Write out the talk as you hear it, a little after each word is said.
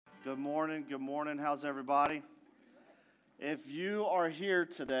Good morning. Good morning. How's everybody? If you are here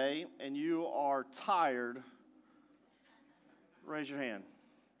today and you are tired, raise your hand.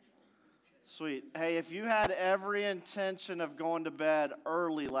 Sweet. Hey, if you had every intention of going to bed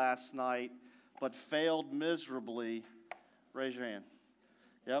early last night but failed miserably, raise your hand.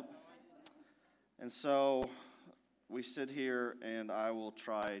 Yep. And so we sit here and I will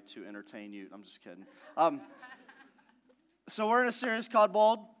try to entertain you. I'm just kidding. So we're in a series called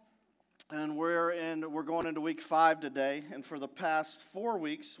Bold. And we're going into week 5 today, and for the past 4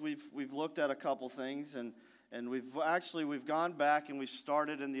 weeks we've looked at a couple things, and we've gone back and we've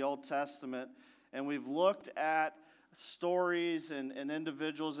started in the Old Testament, and we've looked at stories and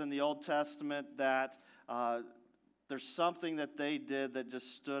individuals in the Old Testament that there's something that they did that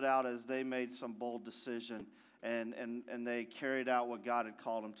just stood out as they made some bold decision, and they carried out what God had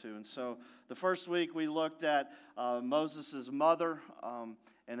called them to. And so the first week we looked at Moses' mother,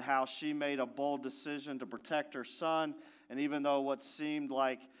 and how she made a bold decision to protect her son. And even though what seemed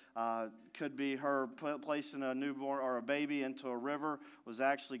like could be her placing a newborn or a baby into a river was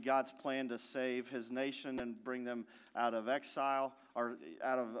actually God's plan to save his nation and bring them out of exile or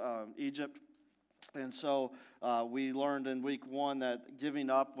out of Egypt. And so we learned in week 1 that giving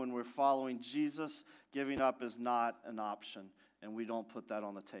up when we're following Jesus, giving up is not an option, and we don't put that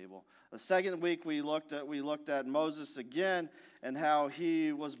on the table. The second week we looked at Moses again and how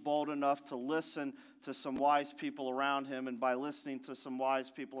he was bold enough to listen to some wise people around him, and by listening to some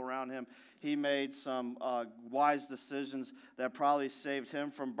wise people around him, he made some wise decisions that probably saved him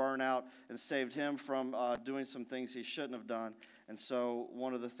from burnout and saved him from doing some things he shouldn't have done. And so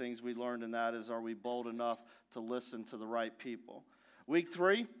one of the things we learned in that is, are we bold enough to listen to the right people? Week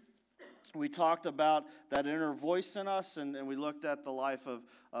 3, we talked about that inner voice in us, and we looked at the life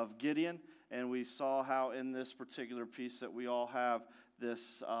of Gideon, and we saw how in this particular piece that we all have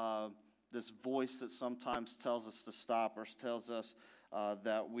this voice that sometimes tells us to stop or tells us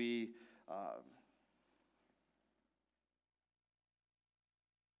that we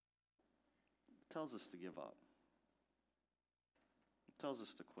tells us to give up. It tells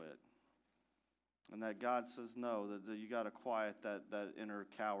us to quit. And that God says no, that you got to quiet that inner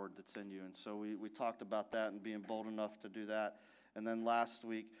coward that's in you. And so we talked about that and being bold enough to do that. And then last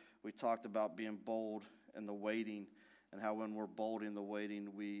week, we talked about being bold in the waiting, and how when we're bold in the waiting,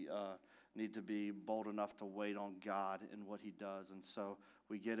 we need to be bold enough to wait on God and what he does. And so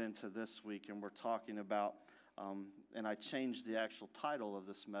we get into this week, and we're talking about, and I changed the actual title of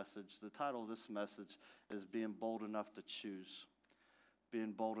this message. The title of this message is Being Bold Enough to Choose.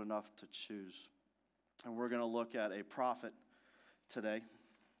 Being bold enough to choose. And we're going to look at a prophet today.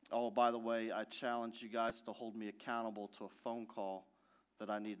 Oh, by the way, I challenge you guys to hold me accountable to a phone call that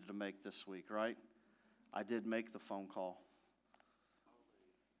I needed to make this week, right? I did make the phone call.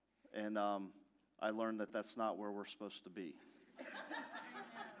 And I learned that that's not where we're supposed to be.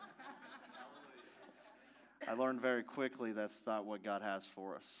 I learned very quickly that's not what God has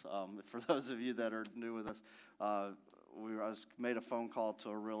for us. For those of you that are new with us, I made a phone call to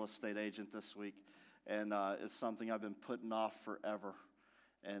a real estate agent this week. And it's something I've been putting off forever.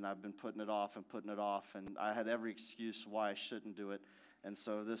 And I've been putting it off. And I had every excuse why I shouldn't do it. And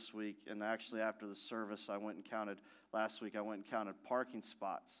so this week, and actually after the service, last week I went and counted parking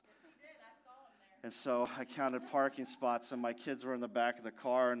spots. Yes, you did. I saw them there. And so I counted parking spots, and my kids were in the back of the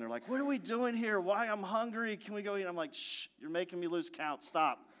car, and they're like, what are we doing here? Why? I'm hungry. Can we go eat? I'm like, shh, you're making me lose count.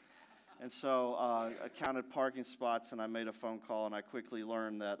 Stop. And so I counted parking spots, and I made a phone call, and I quickly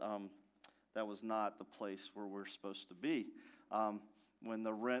learned that that was not the place where we're supposed to be. When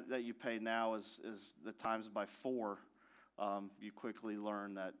the rent that you pay now is the times by 4, you quickly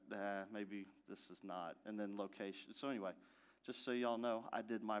learn that maybe this is not. And then location. So anyway, just so y'all know, I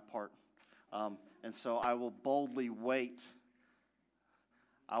did my part. And so I will boldly wait.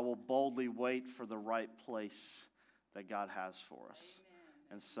 I will boldly wait for the right place that God has for us.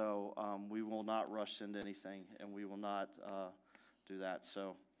 Amen. And so we will not rush into anything, and we will not do that.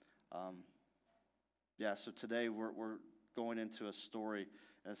 So, so today we're going into a story,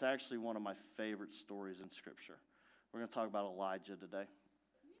 and it's actually one of my favorite stories in Scripture. We're going to talk about Elijah today.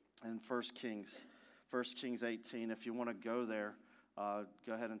 In 1 Kings 18, if you want to go there,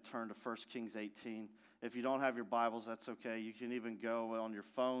 go ahead and turn to 1 Kings 18. If you don't have your Bibles, that's okay. You can even go on your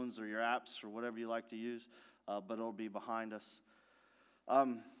phones or your apps or whatever you like to use, but it'll be behind us.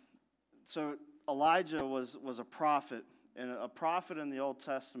 So Elijah was a prophet, and a prophet in the Old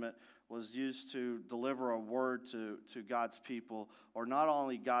Testament was used to deliver a word to God's people, or not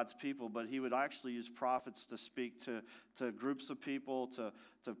only God's people, but he would actually use prophets to speak to groups of people,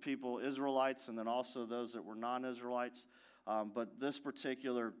 to people, Israelites, and then also those that were non-Israelites. But this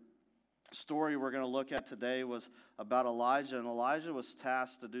particular story we're going to look at today was about Elijah, and Elijah was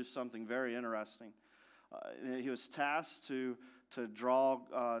tasked to do something very interesting. He was tasked to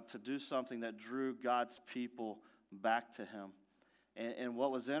do something that drew God's people back to him. And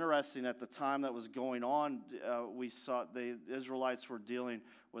what was interesting at the time that was going on, we saw the Israelites were dealing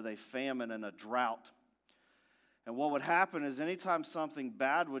with a famine and a drought. And what would happen is anytime something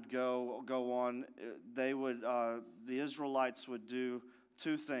bad would go on, the Israelites would do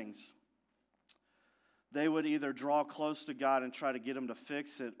two things. They would either draw close to God and try to get him to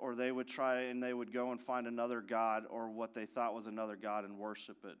fix it, or they would go and find another god or what they thought was another god and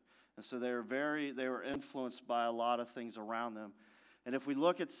worship it. And so they were influenced by a lot of things around them. And if we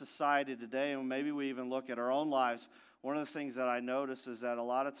look at society today, and maybe we even look at our own lives, one of the things that I notice is that a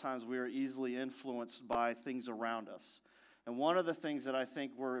lot of times we are easily influenced by things around us. And one of the things that I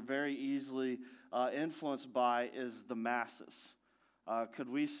think we're very easily influenced by is the masses. Could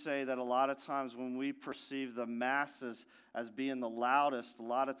we say that a lot of times when we perceive the masses as being the loudest, a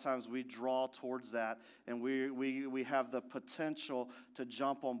lot of times we draw towards that, and we have the potential to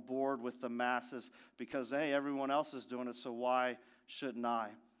jump on board with the masses because, hey, everyone else is doing it, so why shouldn't I?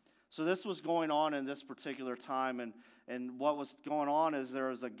 So this was going on in this particular time, and what was going on is there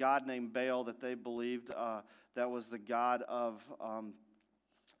was a god named Baal that they believed that was the god of...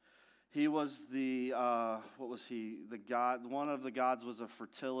 He was what was he? The god. One of the gods was of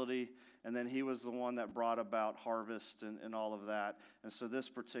fertility, and then he was the one that brought about harvest and all of that. And so this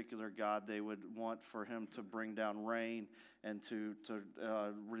particular god, they would want for him to bring down rain and to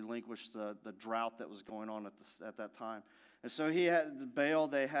relinquish the drought that was going on at that time. And so he had Baal.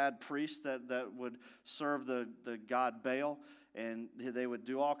 They had priests that would serve the god Baal. And they would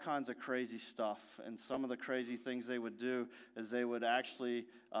do all kinds of crazy stuff. And some of the crazy things they would do is they would actually,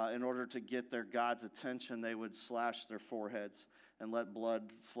 in order to get their god's attention, they would slash their foreheads and let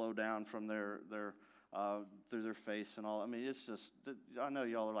blood flow down from their through their face and all. I mean, it's just, I know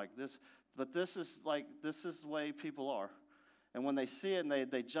y'all are like this, but this is the way people are. And when they see it and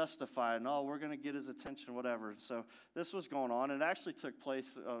they justify it, we're going to get his attention, whatever. So this was going on. It actually took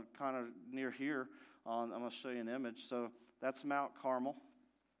place kind of near here. I'm going to show you an image. So that's Mount Carmel,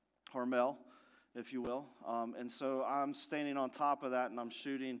 if you will. And so I'm standing on top of that, and I'm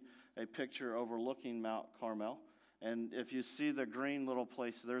shooting a picture overlooking Mount Carmel. And if you see the green little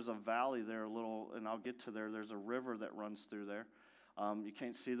place, there's a valley there, and I'll get to there. There's a river that runs through there. You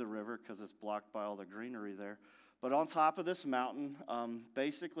can't see the river because it's blocked by all the greenery there. But on top of this mountain,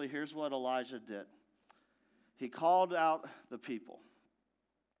 basically, here's what Elijah did. He called out the people.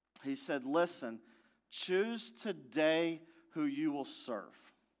 He said, listen, choose today who you will serve.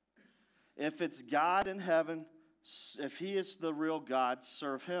 If it's God in heaven, if he is the real God,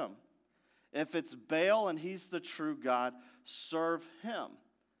 serve him. If it's Baal and he's the true God, serve him.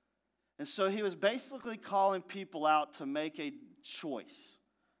 And so he was basically calling people out to make a choice.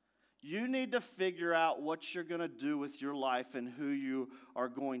 You need to figure out what you're going to do with your life and who you are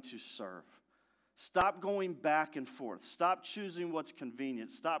going to serve. Stop going back and forth. Stop choosing what's convenient.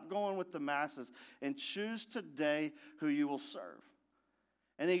 Stop going with the masses and choose today who you will serve.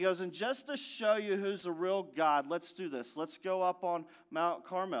 And he goes, and just to show you who's the real God, let's do this. Let's go up on Mount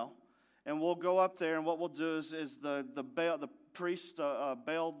Carmel, and we'll go up there, and what we'll do is the priest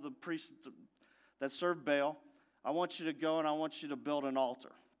that served Baal, I want you to go and I want you to build an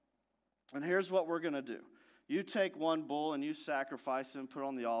altar. And here's what we're going to do. You take one bull and you sacrifice it and put it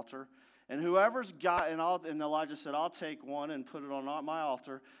on the altar. And whoever's got, and Elijah said, I'll take one and put it on my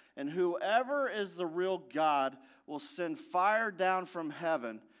altar. And whoever is the real God will send fire down from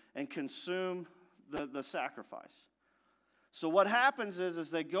heaven and consume the sacrifice. So what happens is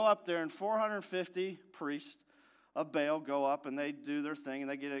they go up there, and 450 priests of Baal go up and they do their thing, and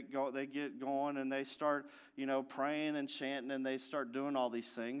they get going, and they start, praying and chanting, and they start doing all these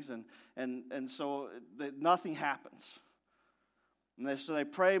things, and so nothing happens. And so they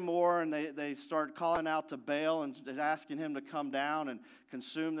pray more, and they start calling out to Baal and asking him to come down and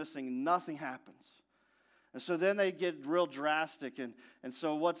consume this thing. Nothing happens. And so then they get real drastic. And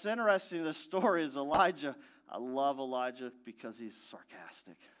so what's interesting in this story is Elijah. I love Elijah because he's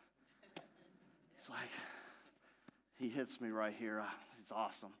sarcastic. He's like, he hits me right here. It's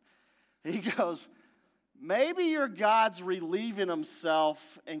awesome. He goes, maybe your God's relieving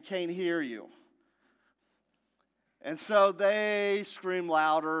himself and can't hear you. And so they scream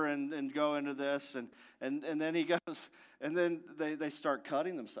louder and go into this, and then he goes, and then they start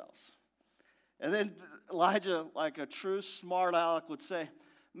cutting themselves. And then Elijah, like a true smart aleck, would say,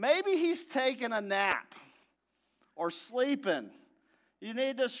 maybe he's taking a nap or sleeping. You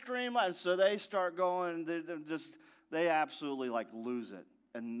need to scream out. So they start going, they absolutely lose it.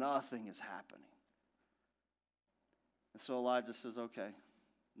 and nothing is happening. And so Elijah says, okay,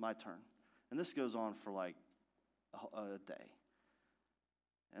 my turn. And this goes on for like a day.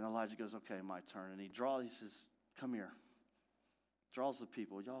 And Elijah goes, okay, my turn. And he says, come here. Draws the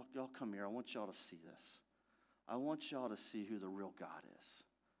people. Y'all come here. I want y'all to see this. I want y'all to see who the real God is.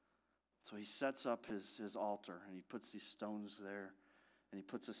 So he sets up his altar, and he puts these stones there, and he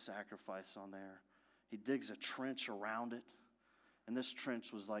puts a sacrifice on there. He digs a trench around it. And this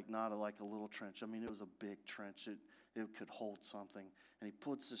trench was not like a little trench. I mean, it was a big trench. It could hold something. And he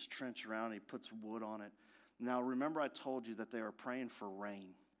puts this trench around, and he puts wood on it. Now, remember I told you that they were praying for rain,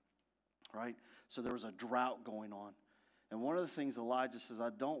 right? So there was a drought going on. And one of the things Elijah says, I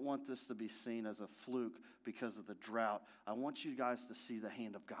don't want this to be seen as a fluke because of the drought. I want you guys to see the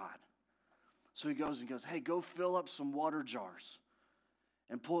hand of God. So he goes, hey, go fill up some water jars.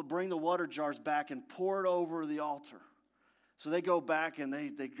 And bring the water jars back and pour it over the altar. So they go back and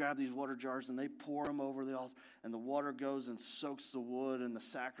they grab these water jars and they pour them over the altar. And the water goes and soaks the wood and the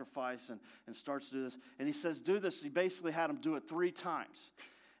sacrifice and starts to do this. And he says, do this. He basically had them do it 3 times.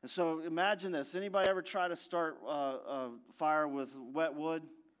 And so imagine this. Anybody ever try to start a fire with wet wood?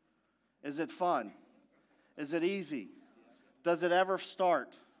 Is it fun? Is it easy? Does it ever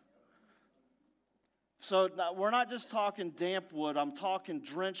start? So we're not just talking damp wood. I'm talking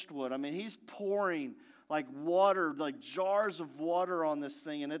drenched wood. I mean, he's pouring like water, like jars of water on this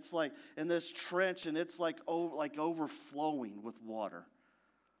thing. And it's like in this trench, and it's like overflowing with water.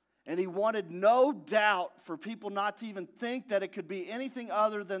 And he wanted no doubt for people not to even think that it could be anything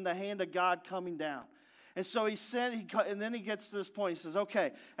other than the hand of God coming down. And so and then he gets to this point. He says,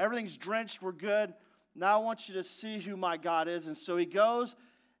 okay, everything's drenched. We're good. Now I want you to see who my God is. And so he goes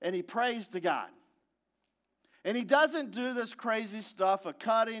and he prays to God. And he doesn't do this crazy stuff of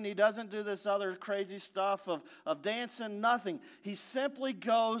cutting. He doesn't do this other crazy stuff of dancing, nothing. He simply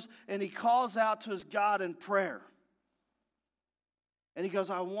goes and he calls out to his God in prayer. And he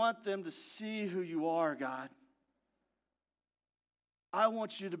goes, I want them to see who you are, God. I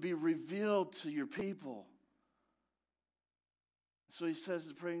want you to be revealed to your people. So he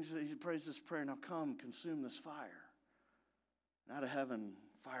prays this prayer, now come, consume this fire. And out of heaven,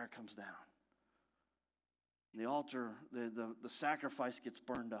 fire comes down. The altar, the sacrifice gets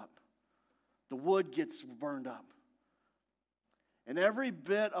burned up. The wood gets burned up. And every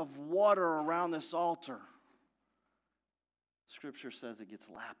bit of water around this altar, Scripture says it gets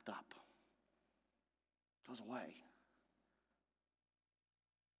lapped up. Goes away.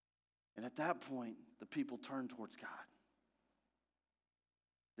 And at that point, the people turn towards God.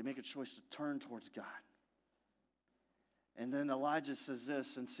 They make a choice to turn towards God. And then Elijah says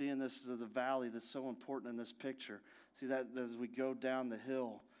this, and seeing this, the valley that's so important in this picture. See that as we go down the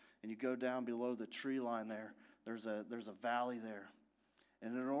hill and you go down below the tree line there's a valley there.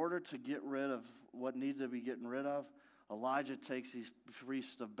 And in order to get rid of what needed to be getting rid of, Elijah takes these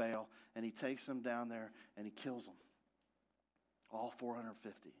priests of Baal and he takes them down there and he kills them. All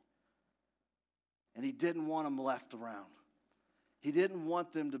 450. And he didn't want them left around. He didn't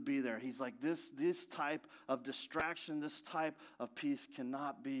want them to be there. He's like, this type of distraction, this type of peace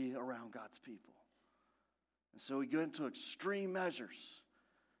cannot be around God's people. And so he got into extreme measures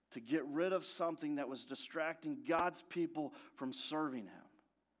to get rid of something that was distracting God's people from serving him.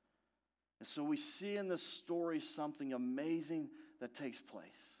 And so we see in this story something amazing that takes place.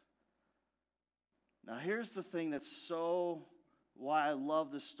 Now here's the thing that's why I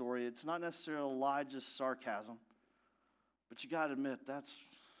love this story. It's not necessarily Elijah's sarcasm. But you got to admit, that's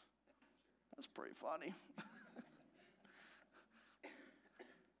pretty funny.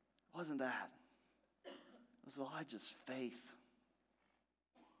 Wasn't that? It was Elijah's faith.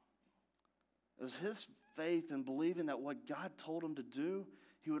 It was his faith in believing that what God told him to do,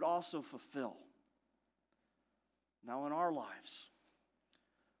 he would also fulfill. Now in our lives,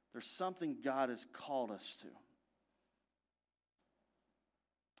 there's something God has called us to.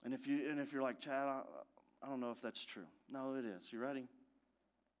 And if you're like, Chad, I don't know if that's true. No, it is. You ready?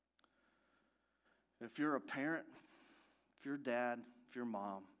 If you're a parent, if you're dad, if you're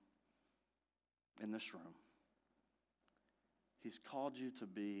mom in this room, he's called you to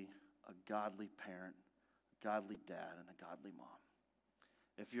be a godly parent, a godly dad, and a godly mom.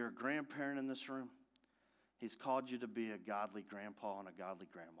 If you're a grandparent in this room, he's called you to be a godly grandpa and a godly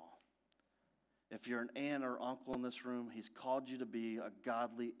grandma. If you're an aunt or uncle in this room, he's called you to be a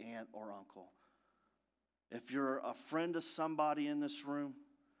godly aunt or uncle. If you're a friend to somebody in this room,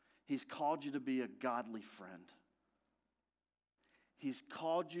 he's called you to be a godly friend. He's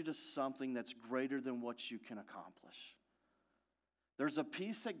called you to something that's greater than what you can accomplish. There's a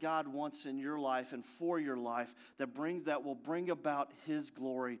peace that God wants in your life and for your life that will bring about His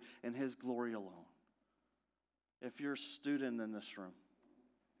glory and His glory alone. If you're a student in this room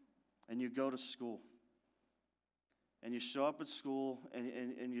and you go to school and you show up at school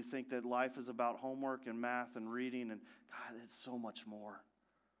and you think that life is about homework and math and reading, and God, it's so much more.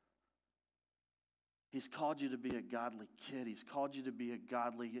 He's called you to be a godly kid. He's called you to be a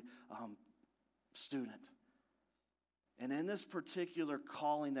godly student. And in this particular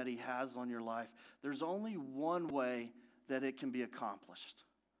calling that He has on your life, there's only one way that it can be accomplished.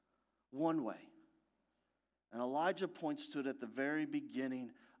 One way. And Elijah points to it at the very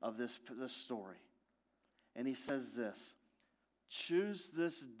beginning of this story. And he says this: choose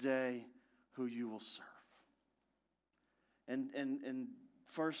this day who you will serve. And in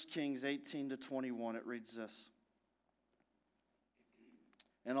 1 Kings 18-21, it reads this: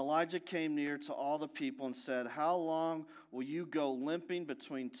 and Elijah came near to all the people and said, how long will you go limping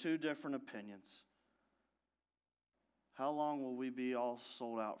between two different opinions? How long will we be all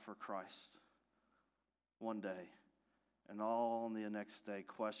sold out for Christ? One day, and all on the next day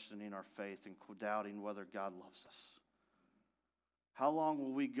questioning our faith and doubting whether God loves us? How long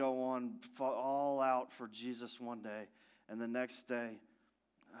will we go on all out for Jesus one day, and the next day,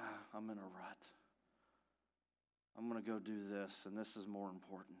 I'm in a rut. I'm going to go do this, and this is more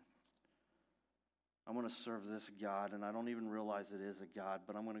important. I'm going to serve this God, and I don't even realize it is a God,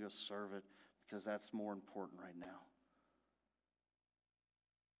 but I'm going to go serve it because that's more important right now.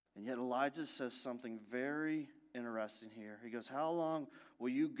 And yet Elijah says something very interesting here. He goes, how long will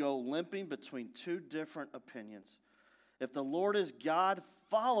you go limping between two different opinions? If the Lord is God,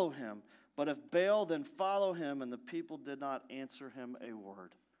 follow Him. But if Baal, then follow him. And the people did not answer him a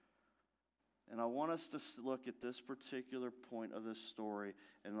word. And I want us to look at this particular point of this story,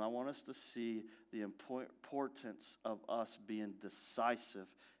 and I want us to see the importance of us being decisive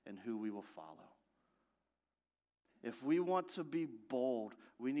in who we will follow. If we want to be bold,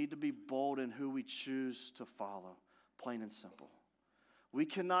 we need to be bold in who we choose to follow, plain and simple. We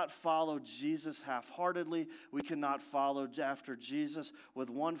cannot follow Jesus half-heartedly. We cannot follow after Jesus with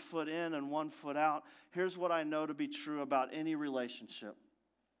one foot in and one foot out. Here's what I know to be true about any relationship.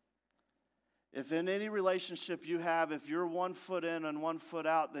 If in any relationship you have, if you're 1 foot in and 1 foot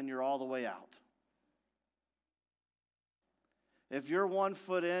out, then you're all the way out. If you're 1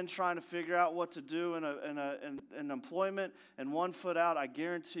 foot in trying to figure out what to do in employment and 1 foot out, I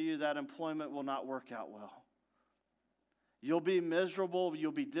guarantee you that employment will not work out well. You'll be miserable.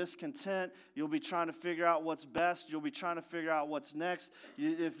 You'll be discontent. You'll be trying to figure out what's best. You'll be trying to figure out what's next.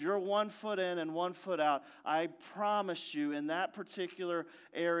 If you're 1 foot in and 1 foot out, I promise you in that particular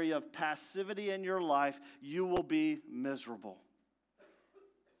area of passivity in your life, you will be miserable.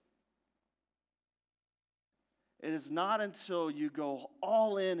 It is not until you go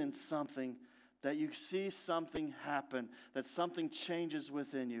all in something that you see something happen, that something changes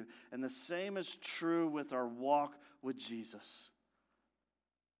within you. And the same is true with our walk with Jesus.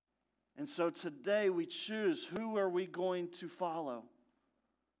 And so today we choose, who are we going to follow?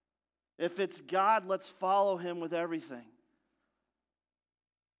 If it's God, let's follow Him with everything.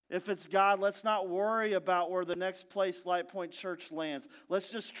 If it's God, let's not worry about where the next place Light Point Church lands. Let's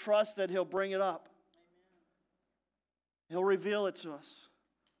just trust that He'll bring it up. He'll reveal it to us.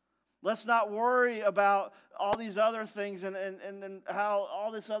 Let's not worry about all these other things and how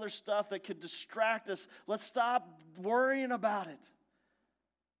all this other stuff that could distract us. Let's stop worrying about it.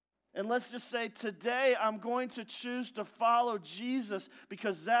 And let's just say, today I'm going to choose to follow Jesus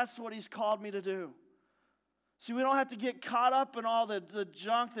because that's what He's called me to do. See, we don't have to get caught up in all the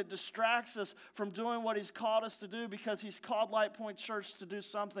junk that distracts us from doing what He's called us to do, because He's called Light Point Church to do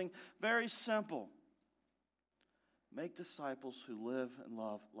something very simple. Make disciples who live and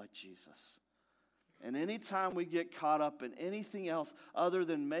love like Jesus. And anytime we get caught up in anything else other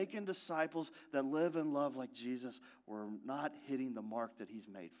than making disciples that live and love like Jesus, we're not hitting the mark that He's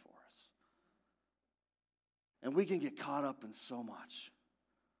made for us. And we can get caught up in so much.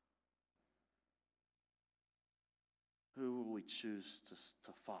 Who will we choose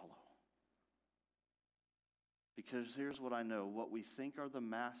to follow? Because here's what I know. What we think are the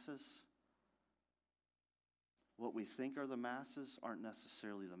masses aren't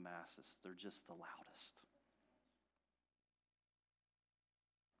necessarily the masses. They're just the loudest.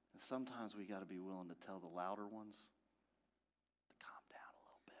 And sometimes we got to be willing to tell the louder ones to calm down a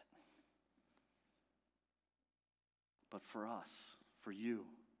little bit. But for us, for you,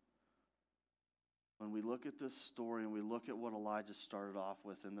 when we look at this story and we look at what Elijah started off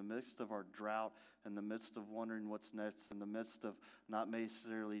with, in the midst of our drought, in the midst of wondering what's next, in the midst of not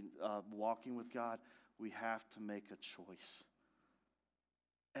necessarily walking with God, we have to make a choice.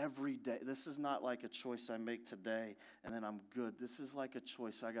 Every day. This is not like a choice I make today and then I'm good. This is like a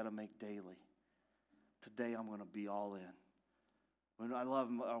choice I got to make daily. Today I'm going to be all in. When I love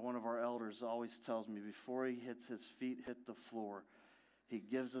one of our elders always tells me before his feet hit the floor, he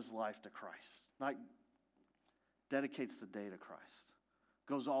gives his life to Christ. Not dedicates the day to Christ.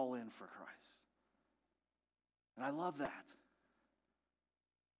 Goes all in for Christ. And I love that.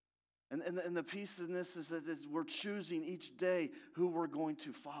 And the piece in this is that we're choosing each day who we're going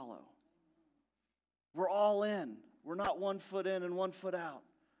to follow. We're all in. We're not 1 foot in and 1 foot out.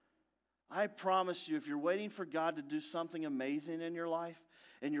 I promise you, if you're waiting for God to do something amazing in your life,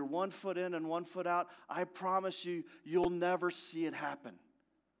 and you're 1 foot in and 1 foot out, I promise you, you'll never see it happen.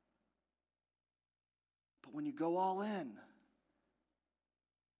 But when you go all in, and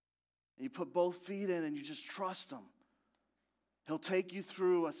you put both feet in and you just trust Him, He'll take you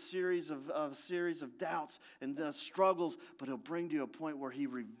through a series of doubts and struggles, but He'll bring you to a point where He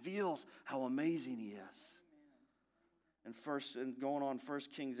reveals how amazing He is. And going on 1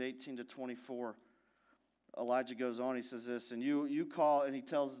 Kings 18 to 24, Elijah goes on, he says this, and you call, and he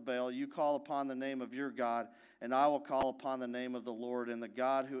tells Baal, you call upon the name of your God, and I will call upon the name of the Lord, and the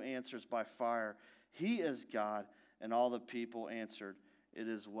God who answers by fire. He is God. And all the people answered, it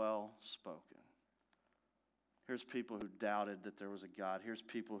is well spoken. Here's people who doubted that there was a God. Here's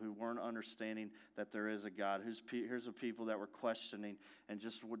people who weren't understanding that there is a God. Here's the people that were questioning and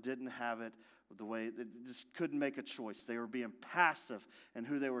just didn't have it the way, they just couldn't make a choice. They were being passive in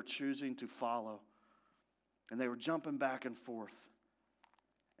who they were choosing to follow. And they were jumping back and forth.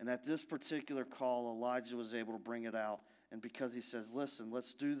 And at this particular call, Elijah was able to bring it out. And because he says, listen,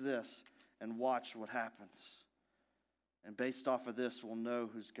 let's do this and watch what happens. And based off of this, we'll know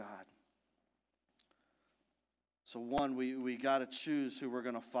who's God. So one, we got to choose who we're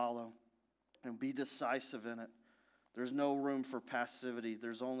going to follow and be decisive in it. There's no room for passivity.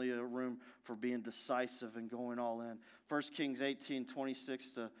 There's only a room for being decisive and going all in. 1 Kings 18, 26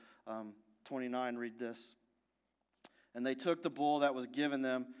 to 29, read this. And they took the bull that was given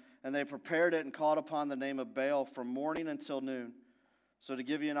them, and they prepared it and called upon the name of Baal from morning until noon. So to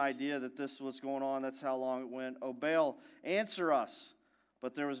give you an idea that this was going on, that's how long it went. O Baal, answer us.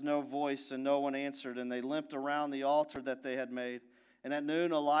 But there was no voice, and no one answered, and they limped around the altar that they had made. And at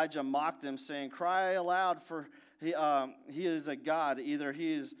noon Elijah mocked them, saying, cry aloud, for he is a god. Either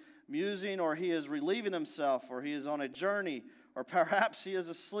he is musing, or he is relieving himself, or he is on a journey, or perhaps he is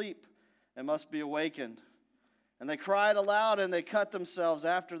asleep and must be awakened. And they cried aloud, and they cut themselves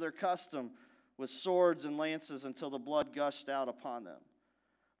after their custom with swords and lances until the blood gushed out upon them.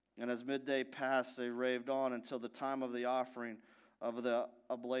 And as midday passed, they raved on until the time of the offering of the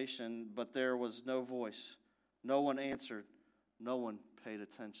oblation, but there was no voice. No one answered. No one paid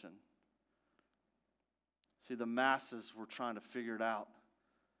attention. See, the masses were trying to figure it out.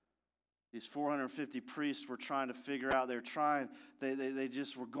 These 450 priests were trying to figure out. They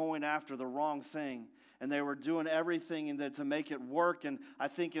just were going after the wrong thing. And they were doing everything to make it work. And I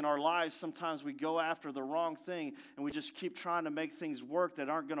think in our lives, sometimes we go after the wrong thing. And we just keep trying to make things work that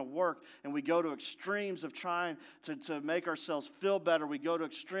aren't going to work. And we go to extremes of trying to make ourselves feel better. We go to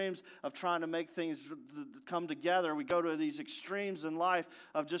extremes of trying to make things come together. We go to these extremes in life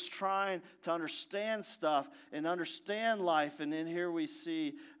of just trying to understand stuff and understand life. And then here we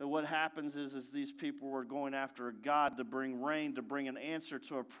see that what happens is these people were going after a God to bring rain, to bring an answer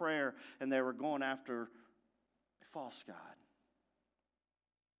to a prayer. And they were going after a false God.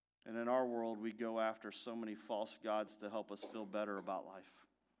 And in our world, we go after so many false gods to help us feel better about life.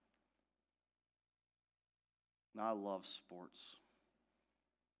 Now, I love sports.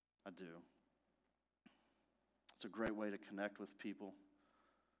 I do. It's a great way to connect with people.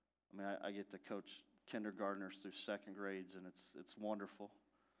 I mean, I get to coach kindergartners through second grades, and it's wonderful.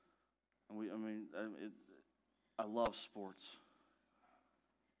 And I love sports.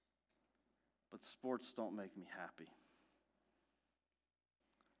 But sports don't make me happy.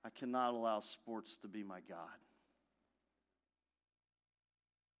 I cannot allow sports to be my God.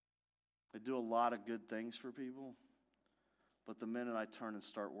 They do a lot of good things for people, but the minute I turn and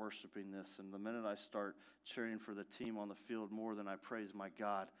start worshiping this, and the minute I start cheering for the team on the field more than I praise my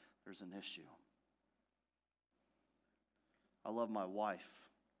God, there's an issue. I love my wife.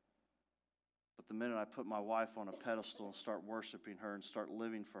 But the minute I put my wife on a pedestal and start worshiping her and start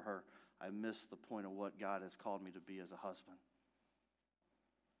living for her, I miss the point of what God has called me to be as a husband.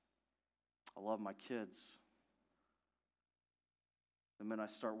 I love my kids. The minute I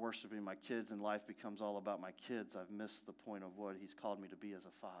start worshiping my kids and life becomes all about my kids, I've missed the point of what He's called me to be as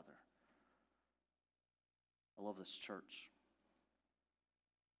a father. I love this church.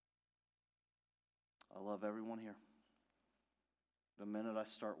 I love everyone here. The minute I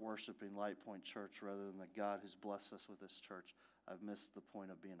start worshiping Light Point Church rather than the God who's blessed us with this church, I've missed the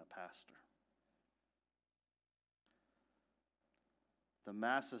point of being a pastor. The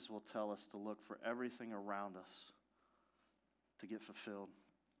masses will tell us to look for everything around us to get fulfilled.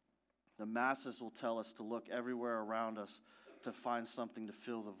 The masses will tell us to look everywhere around us to find something to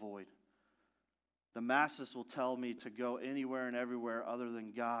fill the void. The masses will tell me to go anywhere and everywhere other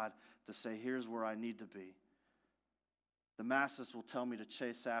than God to say, here's where I need to be. The masses will tell me to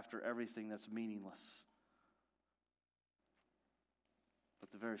chase after everything that's meaningless.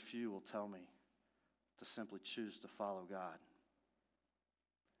 But the very few will tell me to simply choose to follow God.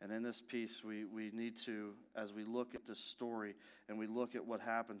 And in this piece, we need to, as we look at this story and we look at what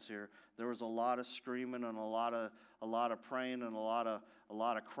happens here, there was a lot of screaming and a lot of praying and a lot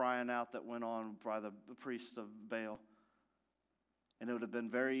of crying out that went on by the priests of Baal. And it would have been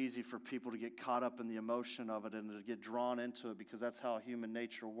very easy for people to get caught up in the emotion of it and to get drawn into it, because that's how human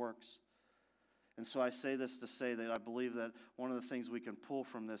nature works. And so I say this to say that I believe that one of the things we can pull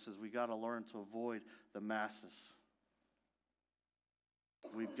from this is we got to learn to avoid the masses.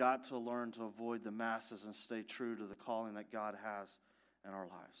 We've got to learn to avoid the masses and stay true to the calling that God has in our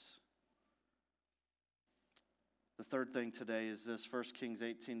lives. The third thing today is this. 1 Kings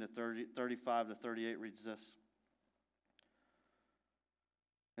 18 to 35 to 38 reads this.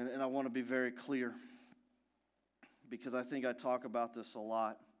 And I want to be very clear, because I think I talk about this a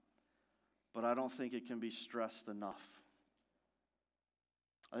lot, but I don't think it can be stressed enough.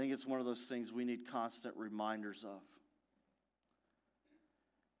 I think it's one of those things we need constant reminders of.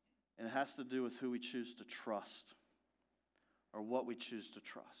 And it has to do with who we choose to trust, or what we choose to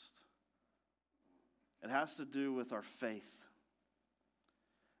trust. It has to do with our faith.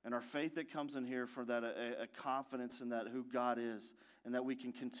 And our faith that comes in here for that a confidence in that who God is, and that we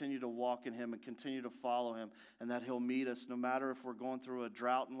can continue to walk in Him and continue to follow Him, and that He'll meet us no matter if we're going through a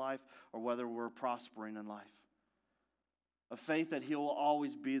drought in life or whether we're prospering in life. A faith that He'll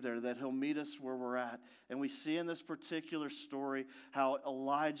always be there, that He'll meet us where we're at. And we see in this particular story how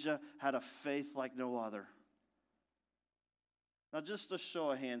Elijah had a faith like no other. Now, just a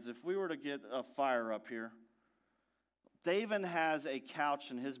show of hands, if we were to get a fire up here, David has a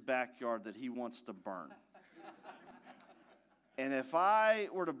couch in his backyard that he wants to burn. And if I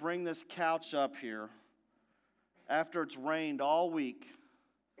were to bring this couch up here after it's rained all week,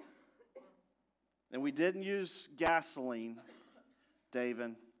 and we didn't use gasoline,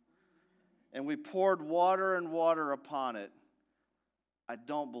 David, and we poured water and water upon it, I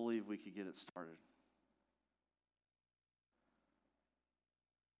don't believe we could get it started.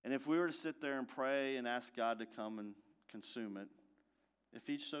 And if we were to sit there and pray and ask God to come and consume it, if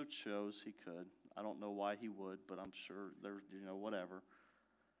He so chose, He could. I don't know why He would, but I'm sure there's, whatever.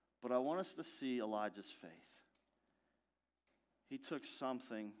 But I want us to see Elijah's faith. He took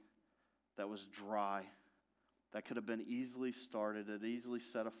something that was dry, that could have been easily started, it easily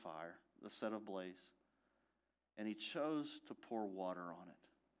set afire, set ablaze, and he chose to pour water on it.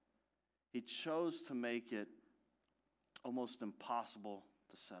 He chose to make it almost impossible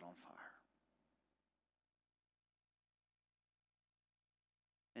to set on fire.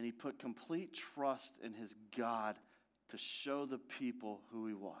 And he put complete trust in his God to show the people who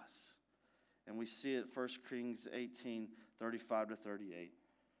He was. And we see it 1 Kings 18, 35 to 38.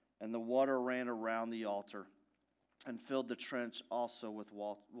 And the water ran around the altar and filled the trench also with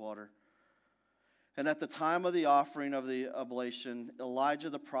water. And at the time of the offering of the oblation, Elijah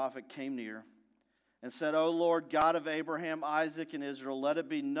the prophet came near and said, O Lord, God of Abraham, Isaac, and Israel, let it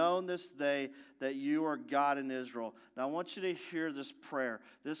be known this day that you are God in Israel. Now I want you to hear this prayer.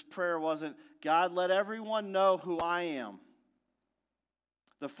 This prayer wasn't, God, let everyone know who I am.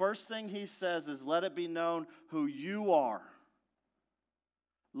 The first thing he says is, let it be known who you are.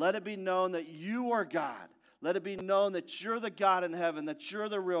 Let it be known that you are God. Let it be known that you're the God in heaven, that you're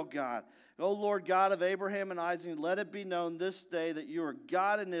the real God. O Lord, God of Abraham and Isaac, let it be known this day that you are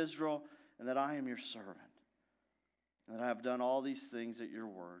God in Israel, and that I am your servant, and that I have done all these things at your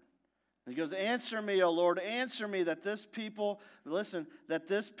word. And he goes, answer me, O Lord, answer me, that this people, listen, that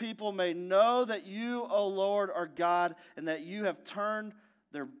this people may know that you, O Lord, are God, and that you have turned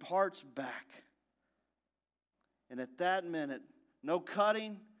their hearts back. And at that minute, no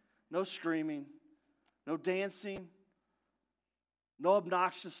cutting, no screaming, no dancing, no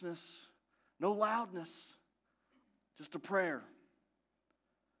obnoxiousness, no loudness, just a prayer.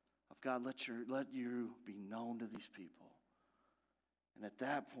 God, let you be known to these people. And at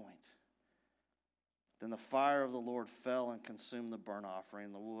that point, then the fire of the Lord fell and consumed the burnt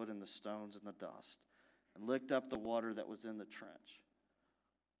offering, the wood and the stones and the dust, and licked up the water that was in the trench.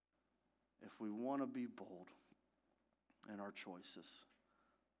 If we want to be bold, in our choices.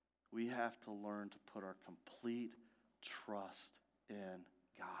 We have to learn to put our complete trust in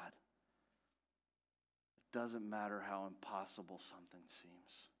God. It doesn't matter how impossible something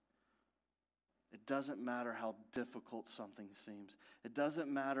seems. It doesn't matter how difficult something seems. It doesn't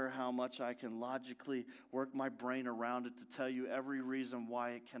matter how much I can logically work my brain around it to tell you every reason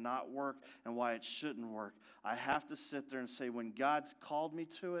why it cannot work and why it shouldn't work. I have to sit there and say, when God's called me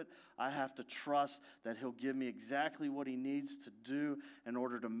to it, I have to trust that He'll give me exactly what He needs to do in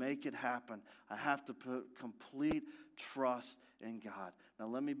order to make it happen. I have to put complete trust in God. Now,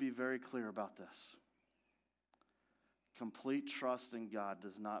 let me be very clear about this. Complete trust in God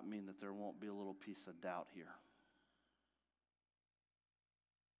does not mean that there won't be a little piece of doubt here.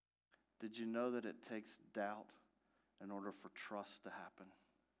 Did you know that it takes doubt in order for trust to happen?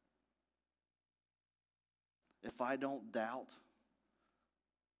 If I don't doubt,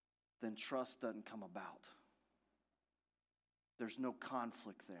 then trust doesn't come about. There's no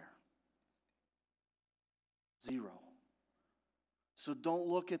conflict there. Zero. So don't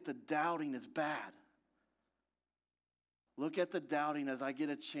look at the doubting as bad. Look at the doubting as I get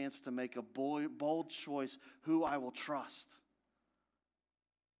a chance to make a bold choice who I will trust.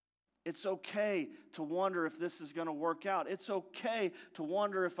 It's okay to wonder if this is going to work out. It's okay to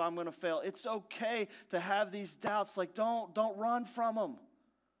wonder if I'm going to fail. It's okay to have these doubts. Like, don't run from them.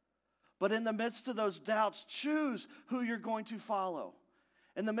 But in the midst of those doubts, choose who you're going to follow.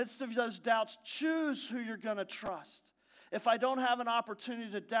 In the midst of those doubts, choose who you're going to trust. If I don't have an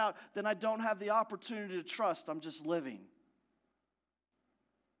opportunity to doubt, then I don't have the opportunity to trust. I'm just living.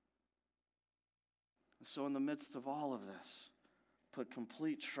 So in the midst of all of this, put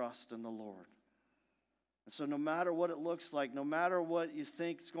complete trust in the Lord. And so no matter what it looks like, no matter what you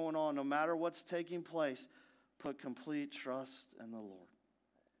think is going on, no matter what's taking place, put complete trust in the Lord.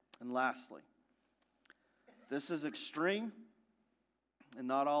 And lastly, this is extreme, and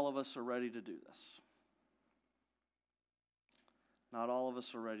not all of us are ready to do this. Not all of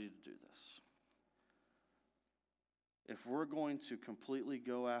us are ready to do this. If we're going to completely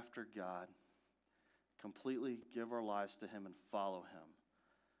go after God, completely give our lives to Him and follow Him,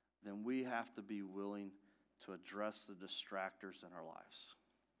 then we have to be willing to address the distractors in our lives.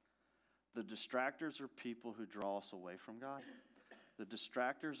 The distractors are people who draw us away from God. The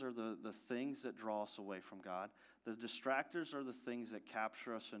distractors are the things that draw us away from God. The distractors are the things that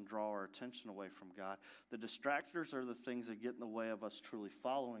capture us and draw our attention away from God. The distractors are the things that get in the way of us truly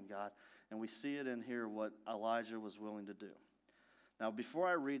following God. And we see it in here what Elijah was willing to do. Now, before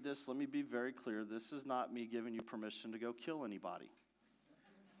I read this, let me be very clear. This is not me giving you permission to go kill anybody.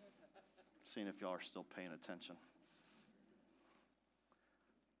 Seeing if y'all are still paying attention.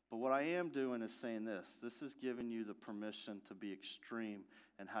 But what I am doing is saying this. This is giving you the permission to be extreme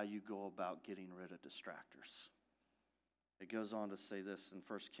in how you go about getting rid of distractors. It goes on to say this in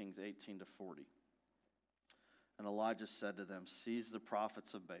 1 Kings 18-40. And Elijah said to them, "Seize the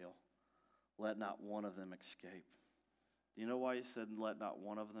prophets of Baal. Let not one of them escape." You know why he said, "Let not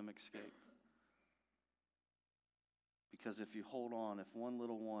one of them escape"? Because if you hold on, if one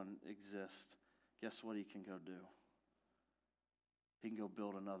little one exists, guess what he can go do? He can go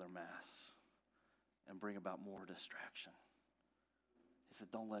build another mass and bring about more distraction. He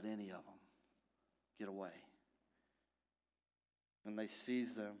said, don't let any of them get away. And they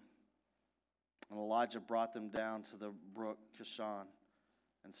seized them. And Elijah brought them down to the brook Kishon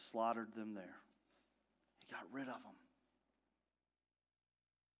and slaughtered them there. He got rid of them.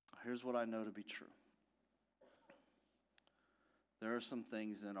 Here's what I know to be true. There are some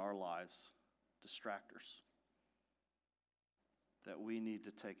things in our lives, distractors, that we need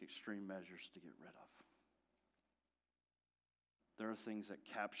to take extreme measures to get rid of. There are things that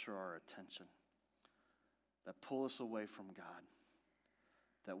capture our attention, that pull us away from God,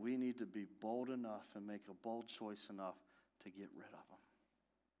 that we need to be bold enough and make a bold choice enough to get rid of them.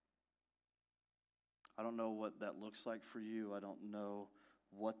 I don't know what that looks like for you. I don't know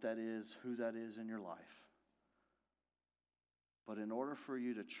what that is, who that is in your life. But in order for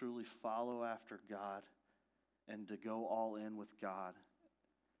you to truly follow after God and to go all in with God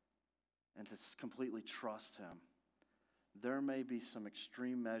and to completely trust Him, there may be some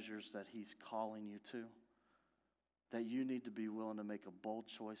extreme measures that He's calling you to that you need to be willing to make a bold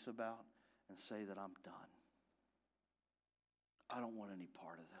choice about and say that I'm done. I don't want any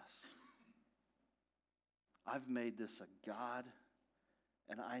part of this. I've made this a God,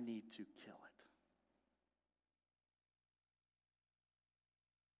 and I need to kill it.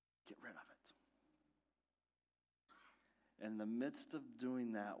 Get rid of it. In the midst of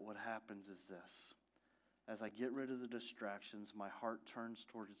doing that, what happens is this. As I get rid of the distractions, my heart turns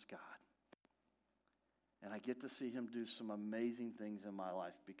towards God. And I get to see him do some amazing things in my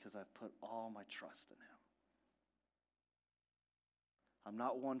life because I've put all my trust in him. I'm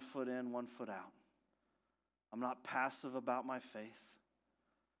not 1 foot in, 1 foot out. I'm not passive about my faith.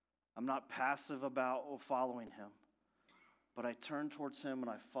 I'm not passive about following him. But I turn towards him and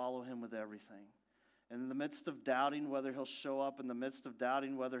I follow him with everything. And in the midst of doubting whether he'll show up, in the midst of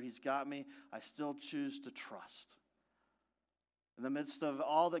doubting whether he's got me, I still choose to trust. In the midst of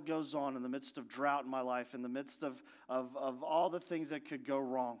all that goes on, in the midst of drought in my life, in the midst of all the things that could go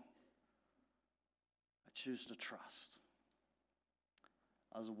wrong, I choose to trust.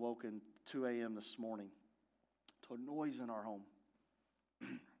 I was awoken 2 a.m. this morning to a noise in our home.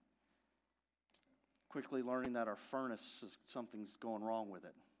 Quickly learning that our furnace, something's going wrong with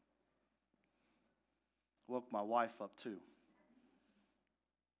it. Woke my wife up too.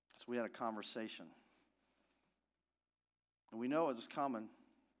 So we had a conversation. And we know it was coming.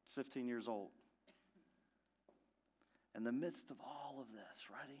 It's 15 years old. In the midst of all of this,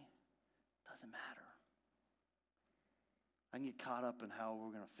 ready? Doesn't matter. I can get caught up in how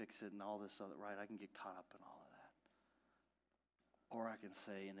we're going to fix it and all this other, right? I can get caught up in all of that. Or I can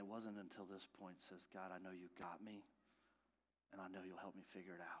say, and it wasn't until this point, says, God, I know you got me, and I know you'll help me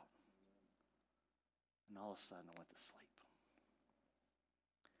figure it out. And all of a sudden, I went to sleep.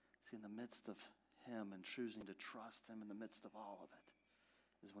 See, in the midst of him and choosing to trust him in the midst of all of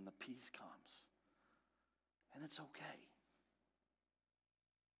it is when the peace comes. And it's okay.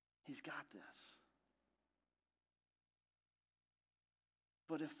 He's got this.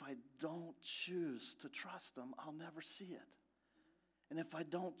 But if I don't choose to trust him, I'll never see it. And if I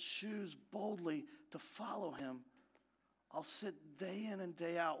don't choose boldly to follow him, I'll sit day in and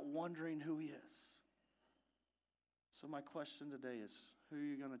day out wondering who he is. So my question today is, who are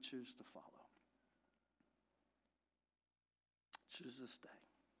you going to choose to follow? Choose this day.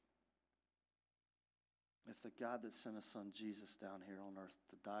 If the God that sent his son Jesus down here on earth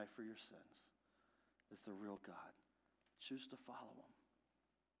to die for your sins is the real God, choose to follow him.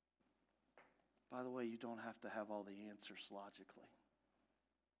 By the way, you don't have to have all the answers logically.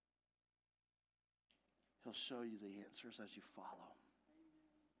 He'll show you the answers as you follow.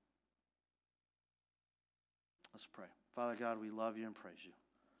 Let's pray. Father God, we love you and praise you.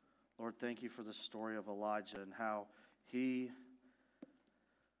 Lord, thank you for the story of Elijah and how he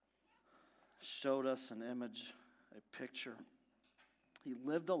showed us an image, a picture. He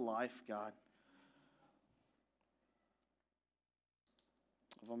lived a life, God,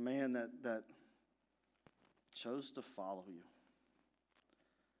 of a man that chose to follow you.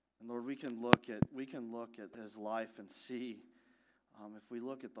 And Lord, we can look at his life and see, if we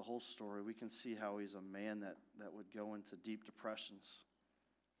look at the whole story, we can see how he's a man that would go into deep depressions,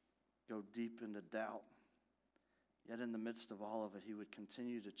 go deep into doubt. Yet in the midst of all of it, he would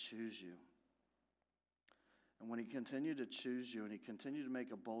continue to choose you. And when he continued to choose you and he continued to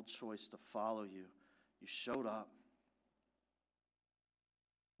make a bold choice to follow you, you showed up.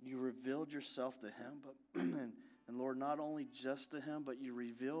 You revealed yourself to him, but and Lord, not only just to him, but you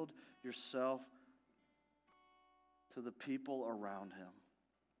revealed yourself to the people around him.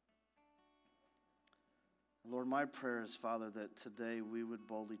 Lord, my prayer is, Father, that today we would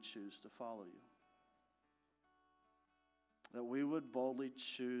boldly choose to follow you. That we would boldly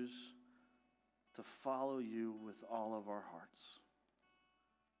choose to follow you with all of our hearts.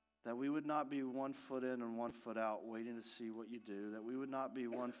 That we would not be 1 foot in and 1 foot out waiting to see what you do. That we would not be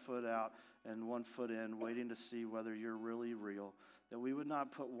 1 foot out and 1 foot in waiting to see whether you're really real. That we would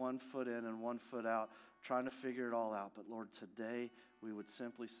not put 1 foot in and 1 foot out trying to figure it all out. But Lord, today we would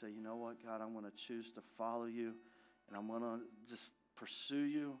simply say, you know what, God, I'm going to choose to follow you. And I'm going to just pursue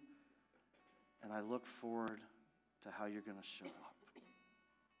you. And I look forward to how you're going to show up.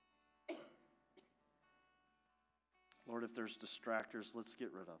 Lord, if there's distractors, let's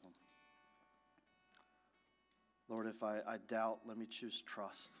get rid of them. Lord, if I doubt, let me choose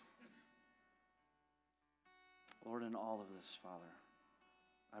trust. Lord, in all of this, Father,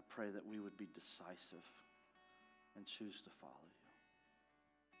 I pray that we would be decisive and choose to follow you.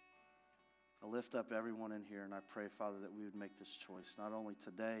 I lift up everyone in here, and I pray, Father, that we would make this choice, not only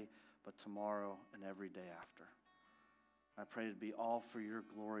today, but tomorrow and every day after. I pray it be all for your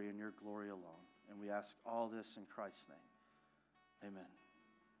glory and your glory alone. And we ask all this in Christ's name. Amen.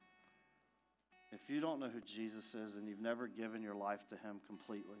 If you don't know who Jesus is and you've never given your life to him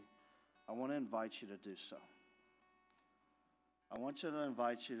completely, I want to invite you to do so. I want you to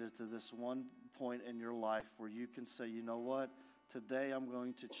invite you to this one point in your life where you can say, you know what? Today I'm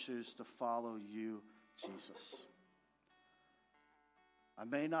going to choose to follow you, Jesus. I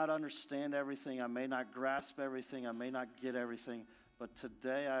may not understand everything. I may not grasp everything. I may not get everything. But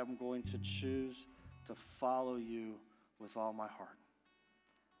today I'm going to choose to to follow you with all my heart.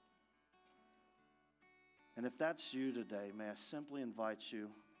 And if that's you today, may I simply invite you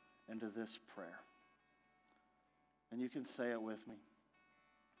into this prayer. And you can say it with me.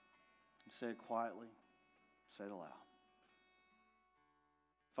 Say it quietly. Say it aloud.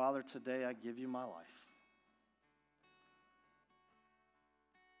 Father, today I give you my life.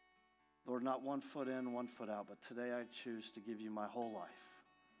 Lord, not one foot in, one foot out, but today I choose to give you my whole life.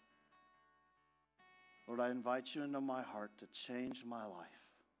 Lord, I invite you into my heart to change my life.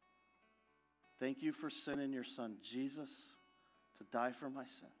 Thank you for sending your Son, Jesus, to die for my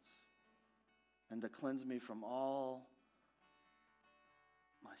sins and to cleanse me from all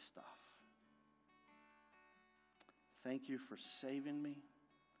my stuff. Thank you for saving me.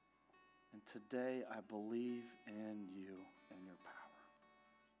 And today I believe in you and your power.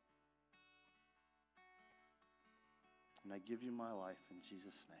 And I give you my life in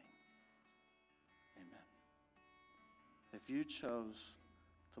Jesus' name. Amen. If you chose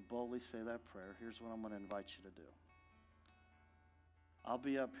to boldly say that prayer, here's what I'm going to invite you to do. I'll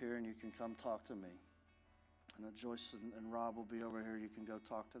be up here and you can come talk to me. And Joyce and Rob will be over here. You can go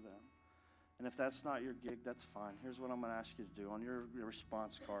talk to them. And if that's not your gig, that's fine. Here's what I'm going to ask you to do. On your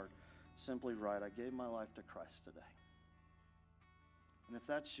response card, simply write, I gave my life to Christ today. And if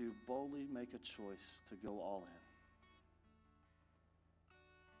that's you, boldly make a choice to go all in.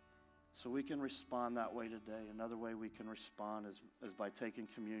 So we can respond that way today. Another way we can respond is by taking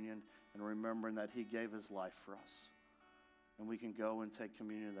communion and remembering that he gave his life for us. And we can go and take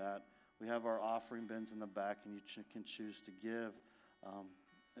communion of that. We have our offering bins in the back, and you can choose to give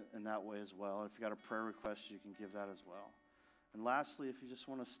in that way as well. If you got a prayer request, you can give that as well. And lastly, if you just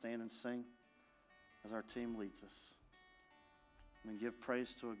want to stand and sing as our team leads us, and give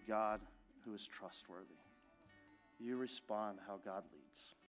praise to a God who is trustworthy, you respond how God leads.